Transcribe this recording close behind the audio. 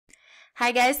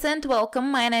Hi guys and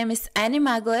welcome, my name is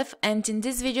Magleva and in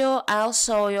this video I'll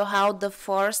show you how the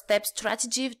 4-step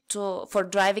strategy for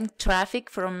driving traffic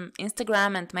from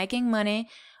Instagram and making money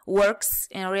works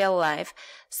in real life.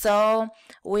 So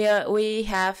we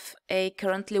have a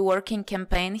currently working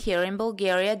campaign here in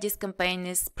Bulgaria. This campaign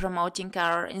is promoting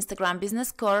our Instagram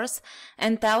business course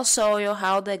and I'll show you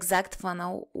how the exact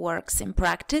funnel works in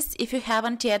practice. If you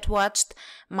haven't yet watched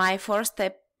my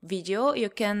 4-step video, you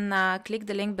can click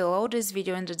the link below this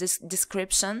video in the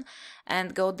description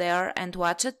and go there and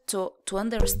watch it to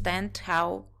understand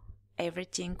how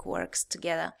everything works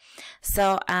together.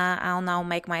 So I'll now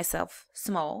make myself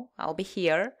small. I'll be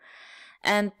here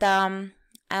and I'm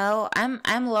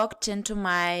logged into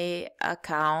my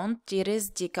account. It is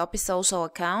the Copy Social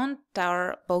account,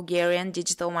 our Bulgarian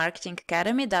Digital Marketing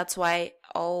Academy. That's why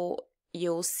all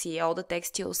the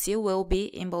text you'll see will be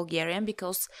in Bulgarian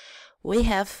because we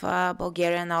have a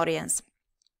Bulgarian audience.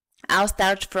 I'll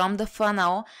start from the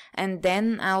funnel and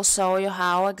then I'll show you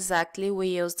how exactly we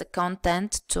use the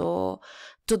content to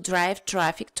drive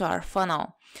traffic to our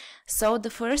funnel. So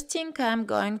the first thing I'm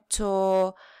going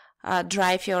to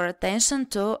drive your attention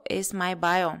to is my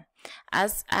bio.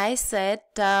 As I said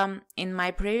in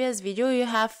my previous video, you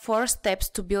have 4 steps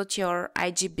to build your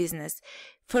IG business.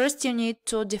 First, you need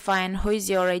to define who is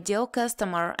your ideal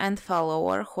customer and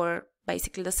follower, who are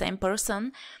basically the same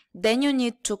person. Then you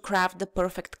need to craft the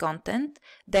perfect content.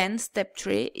 Then step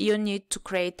 3, you need to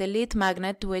create a lead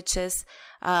magnet, which is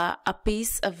a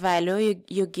piece of value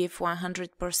you give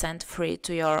 100% free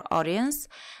to your audience.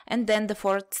 And then the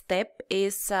 4th step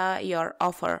is your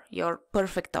offer, your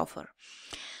perfect offer.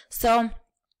 So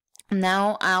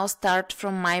now I'll start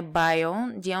from my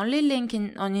bio. The only link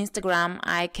on Instagram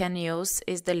I can use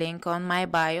is the link on my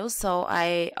bio, so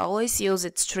I always use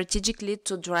it strategically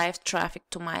to drive traffic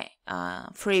to my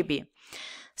freebie.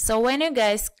 So when you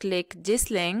guys click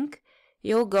this link,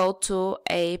 you'll go to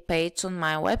a page on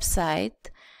my website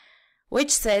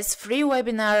which says free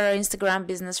webinar Instagram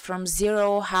business from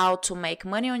zero, how to make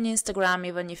money on Instagram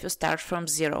even if you start from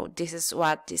zero. This is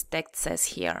what this text says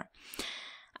here.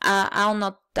 I'm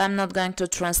not going to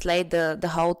translate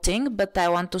the whole thing, but I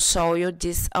want to show you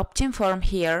this opt-in form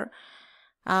here.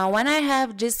 When I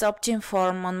have this opt-in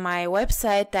form on my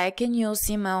website, I can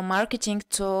use email marketing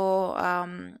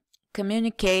to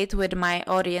communicate with my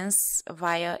audience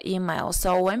via email.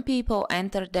 So when people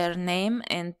enter their name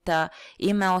and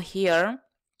email here,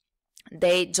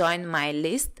 they join my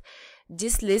list.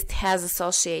 This list has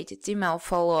associated email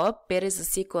follow-up. It is a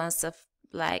sequence of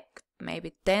like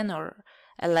maybe 10 or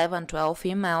 11, 12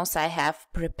 emails I have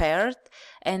prepared,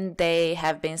 and they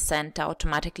have been sent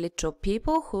automatically to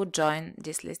people who join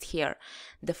this list here.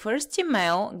 The first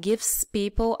email gives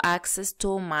people access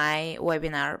to my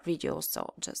webinar video.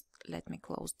 So just let me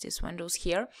close these windows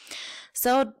here.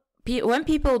 So when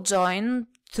people join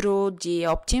through the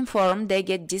opt-in form, they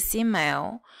get this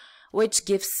email which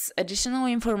gives additional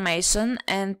information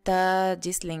and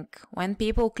this link. When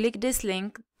people click this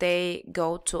link, they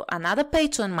go to another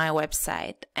page on my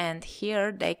website and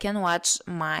here they can watch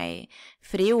my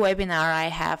free webinar I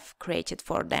have created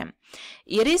for them.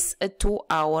 It is a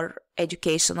 2-hour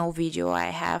educational video I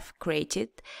have created,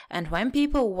 and when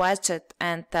people watch it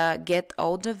and get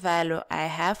all the value I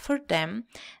have for them,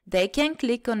 they can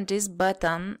click on this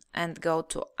button and go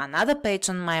to another page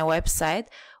on my website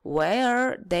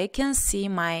where they can see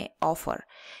my offer.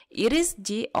 It is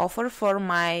the offer for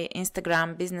my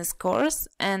Instagram business course,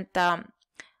 and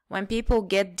when people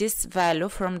get this value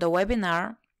from the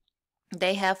webinar,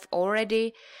 they have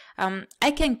already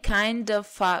I can kind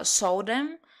of show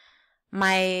them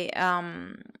my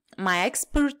my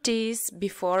expertise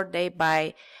before they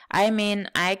buy. I mean,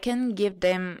 I can give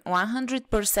them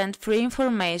 100% free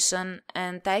information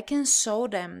and I can show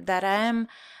them that I am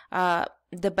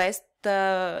the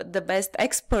best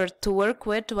expert to work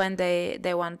with when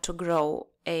they want to grow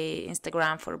a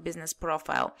Instagram for business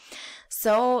profile.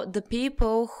 So the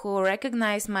people who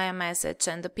recognize my message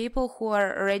and the people who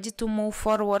are ready to move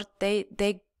forward, they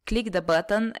click the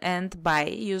button and buy.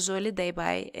 Usually they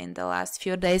buy in the last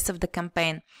few days of the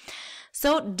campaign.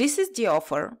 So this is the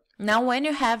offer. Now when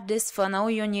you have this funnel,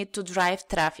 you need to drive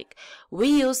traffic. We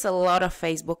use a lot of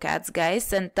Facebook ads,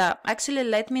 guys, and actually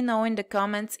let me know in the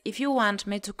comments if you want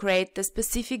me to create a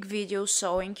specific video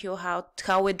showing you how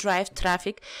we drive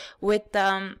traffic with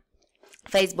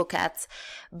Facebook ads.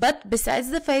 But besides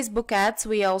the Facebook ads,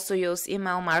 we also use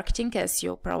email marketing, as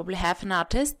you probably have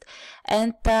noticed.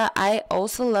 And I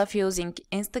also love using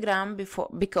Instagram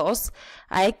because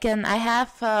I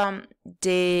have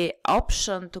the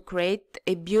option to create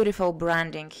a beautiful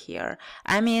branding here.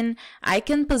 I mean, I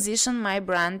can position my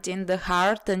brand in the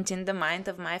heart and in the mind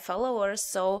of my followers,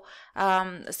 so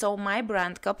my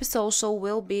brand Copy Social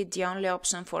will be the only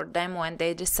option for them when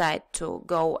they decide to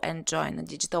go and join a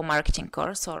digital marketing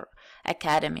course or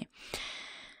academy.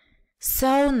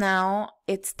 So now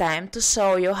it's time to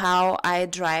show you how I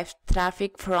drive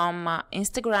traffic from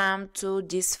Instagram to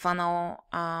this funnel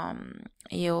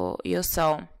you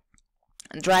saw.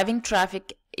 Driving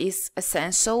traffic is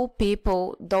essential.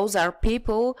 Those are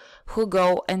people who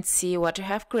go and see what you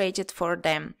have created for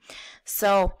them.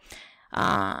 So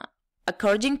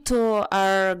according to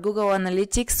our Google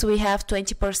Analytics, we have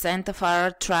 20% of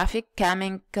our traffic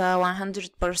coming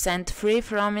 100% free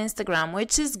from Instagram,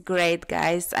 which is great,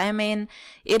 guys. I mean,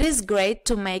 it is great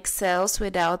to make sales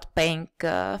without paying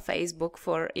Facebook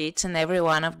for each and every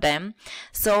one of them.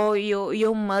 So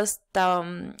you must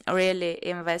really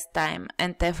invest time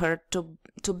and effort to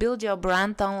build your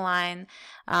brand online.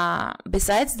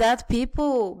 Besides that,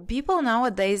 people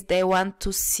nowadays, they want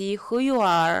to see who you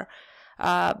are.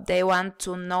 They want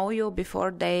to know you before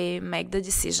they make the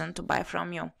decision to buy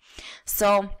from you.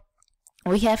 So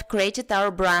we have created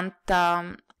our brand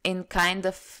in kind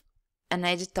of an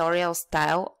editorial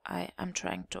style. I'm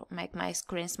trying to make my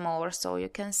screen smaller so you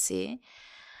can see.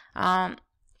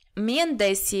 Me and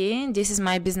Daisy, this is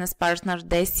my business partner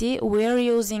Daisy, we're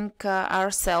using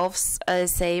ourselves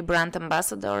as a brand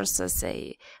ambassadors, as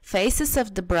a faces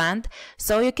of the brand.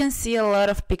 So you can see a lot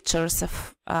of pictures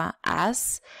of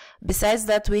us. Besides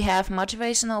that, we have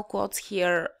motivational quotes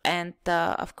here, and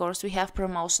of course we have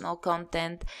promotional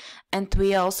content, and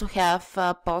we also have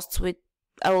posts with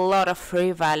a lot of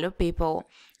free value people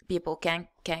can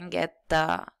get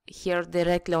here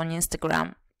directly on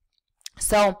Instagram.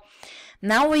 So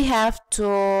now we have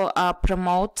to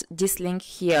promote this link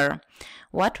here.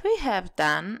 What we have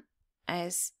done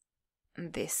is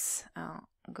this. I'll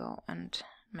go and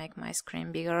make my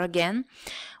screen bigger again.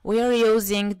 We are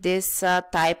using this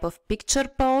type of picture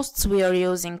posts. We are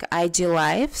using IG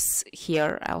Lives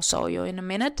here. I'll show you in a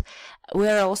minute. We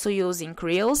are also using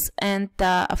Reels and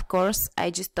of course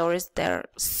IG Stories. They're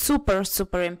super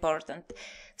important.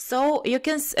 So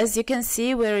as you can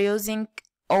see, we're using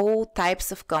all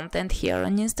types of content here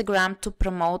on Instagram to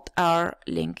promote our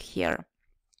link here.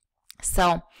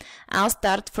 So I'll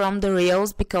start from the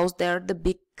Reels because they're the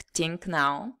big thing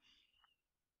now.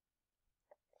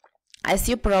 As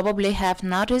you probably have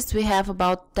noticed, we have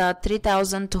about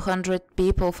 3,200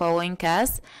 people following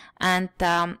us, and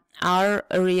our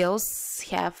Reels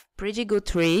have pretty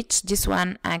good reach. This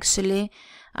one actually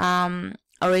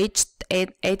reached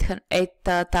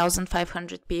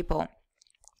 8,500 people.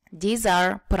 These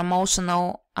are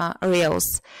promotional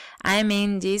Reels. I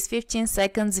mean, these 15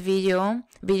 seconds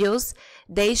videos,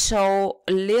 they show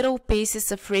little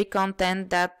pieces of free content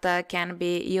that can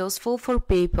be useful for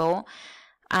people.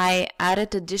 I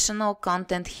added additional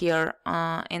content here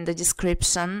in the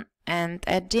description, and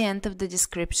at the end of the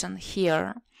description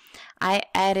here I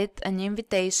added an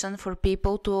invitation for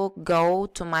people to go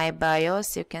to my bio.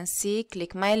 As you can see,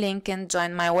 click my link and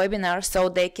join my webinar so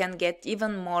they can get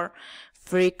even more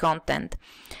free content.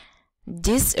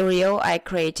 This reel I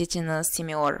created in a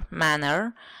similar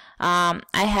manner. I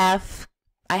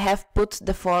have put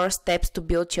the 4 steps to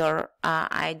build your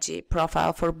IG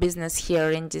profile for business here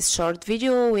in this short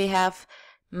video. We have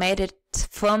made it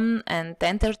fun and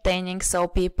entertaining so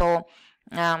people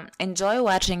enjoy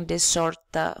watching this short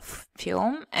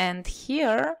film. And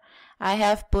here I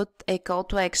have put a call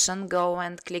to action: go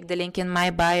and click the link in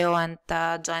my bio and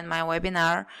join my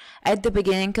webinar at the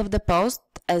beginning of the post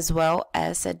as well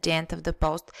as at the end of the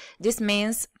post. This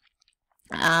means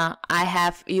I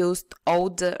have used all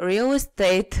the real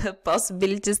estate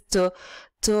possibilities to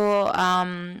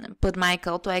put my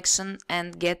call to action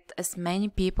and get as many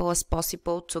people as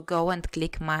possible to go and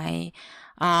click my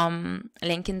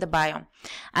link in the bio.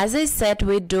 As I said,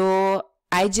 we do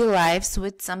IG Lives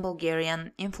with some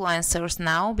Bulgarian influencers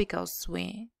now because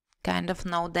we kind of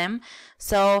know them.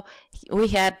 So we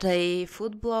had a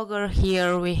food blogger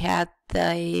here, we had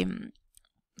a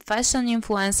fashion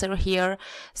influencer here.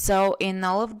 So in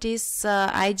all of these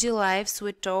IG Lives,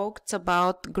 we talked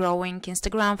about growing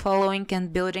Instagram following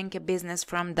and building a business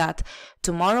from that.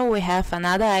 Tomorrow we have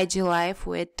another IG Live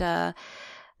with 3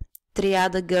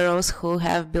 other girls who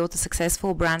have built a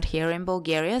successful brand here in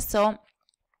Bulgaria. So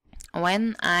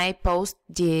when I post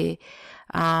the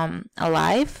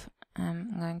live,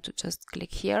 I'm going to just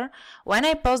click here. When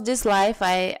I post this live,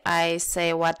 I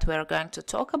say what we're going to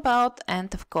talk about,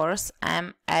 and of course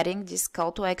I'm adding this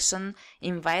call to action,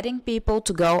 inviting people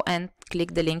to go and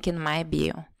click the link in my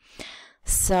bio.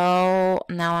 So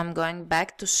now I'm going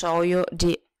back to show you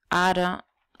the other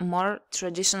more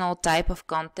traditional type of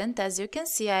content. As you can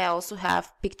see, I also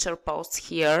have picture posts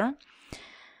here.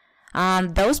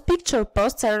 Those picture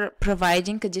posts are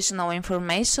providing additional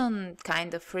information,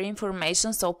 kind of free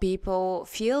information, so people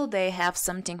feel they have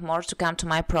something more to come to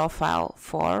my profile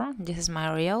for. This is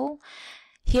my reel.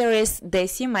 Here is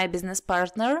Daisy, my business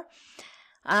partner.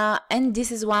 And this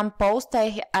is one post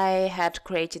I had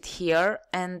created here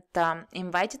and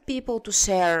invited people to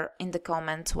share in the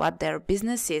comments what their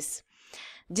business is.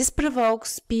 This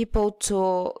provokes people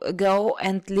to go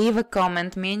and leave a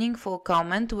comment, meaningful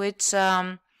comment, which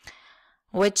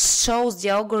shows the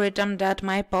algorithm that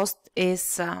my post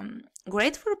is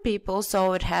great for people,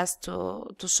 so it has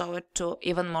to show it to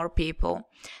even more people.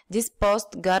 This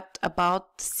post got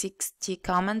about 60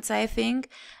 comments, I think,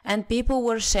 and people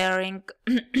were sharing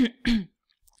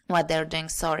what they're doing,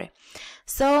 sorry.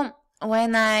 So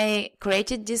when I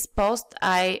created this post,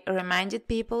 I reminded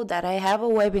people that I have a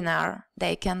webinar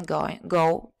they can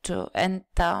go to and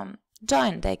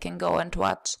join, they can go and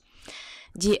watch.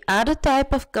 The other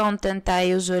type of content I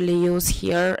usually use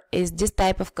here is this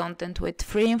type of content with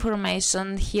free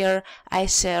information. Here I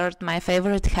shared my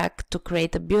favorite hack to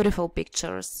create beautiful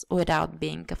pictures without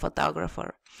being a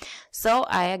photographer. So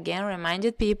I again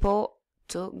reminded people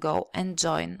to go and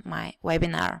join my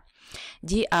webinar.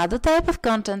 The other type of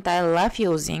content I love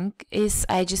using is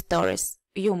IG stories.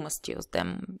 You must use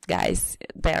them, guys,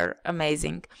 they're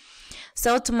amazing.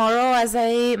 So tomorrow, as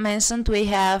I mentioned, we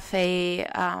have a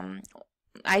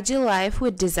IG Live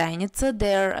with Designica.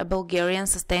 They're a Bulgarian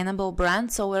sustainable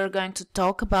brand, so we're going to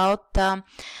talk about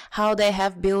how they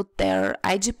have built their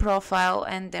IG profile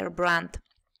and their brand.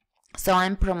 So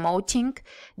I'm promoting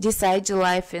this IG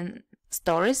Live in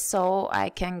stories so I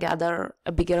can gather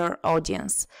a bigger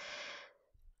audience.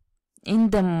 In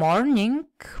the morning,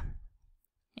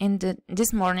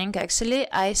 this morning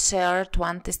actually, I shared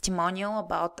one testimonial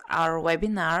about our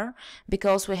webinar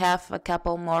because we have a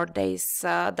couple more days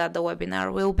that the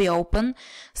webinar will be open.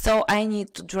 So I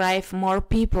need to drive more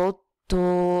people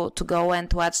to go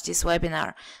and watch this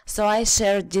webinar. So I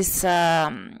shared this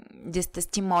this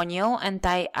testimonial and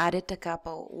I added a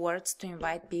couple words to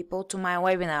invite people to my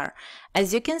webinar.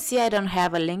 As you can see, I don't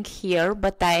have a link here,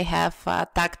 but I have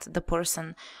tagged the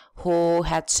person who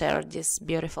had shared this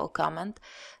beautiful comment.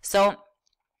 So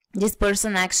this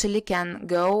person actually can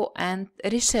go and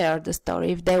reshare the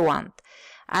story if they want.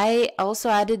 I also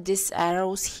added these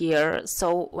arrows here,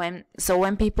 so when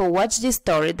people watch this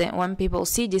story, then when people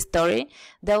see this story,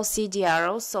 they'll see the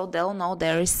arrows, so they'll know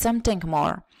there is something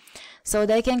more. So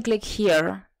they can click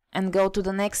here and go to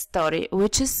the next story,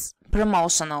 which is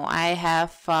promotional. I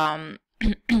have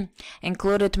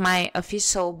included my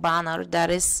official banner that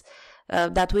is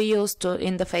that we use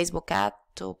in the Facebook ad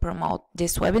to promote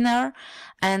this webinar,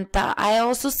 and I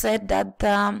also said that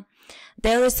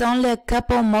there is only a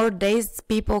couple more days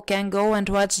people can go and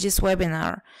watch this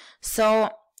webinar,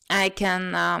 so I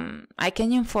can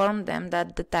inform them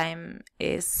that the time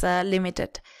is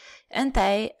limited. And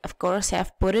I, of course,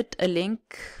 have put it a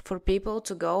link for people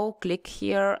to go click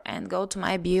here and go to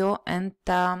my bio and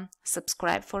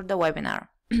subscribe for the webinar.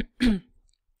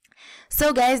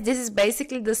 So guys, this is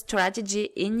basically the strategy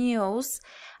in use.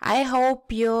 I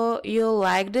hope you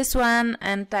like this one,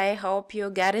 and I hope you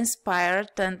get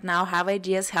inspired and now have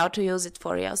ideas how to use it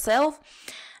for yourself.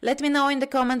 Let me know in the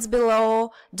comments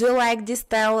below, do you like this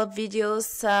style of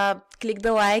videos? Click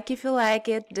the like if you like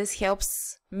it. This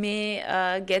helps me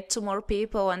get to more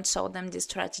people and show them these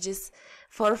strategies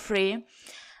for free.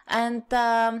 And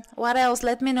what else?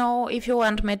 Let me know if you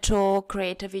want me to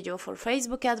create a video for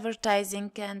Facebook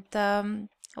advertising, and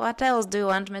what else do you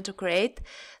want me to create?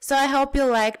 So I hope you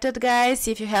liked it, guys.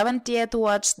 If you haven't yet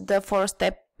watched the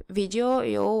 4-step video,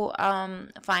 you'll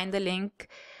find the link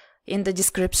in the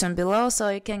description below, so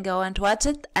you can go and watch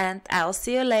it, and I'll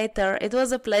see you later. It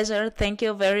was a pleasure. Thank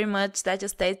you very much that you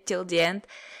stayed till the end,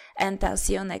 and I'll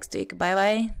see you next week. Bye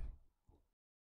bye.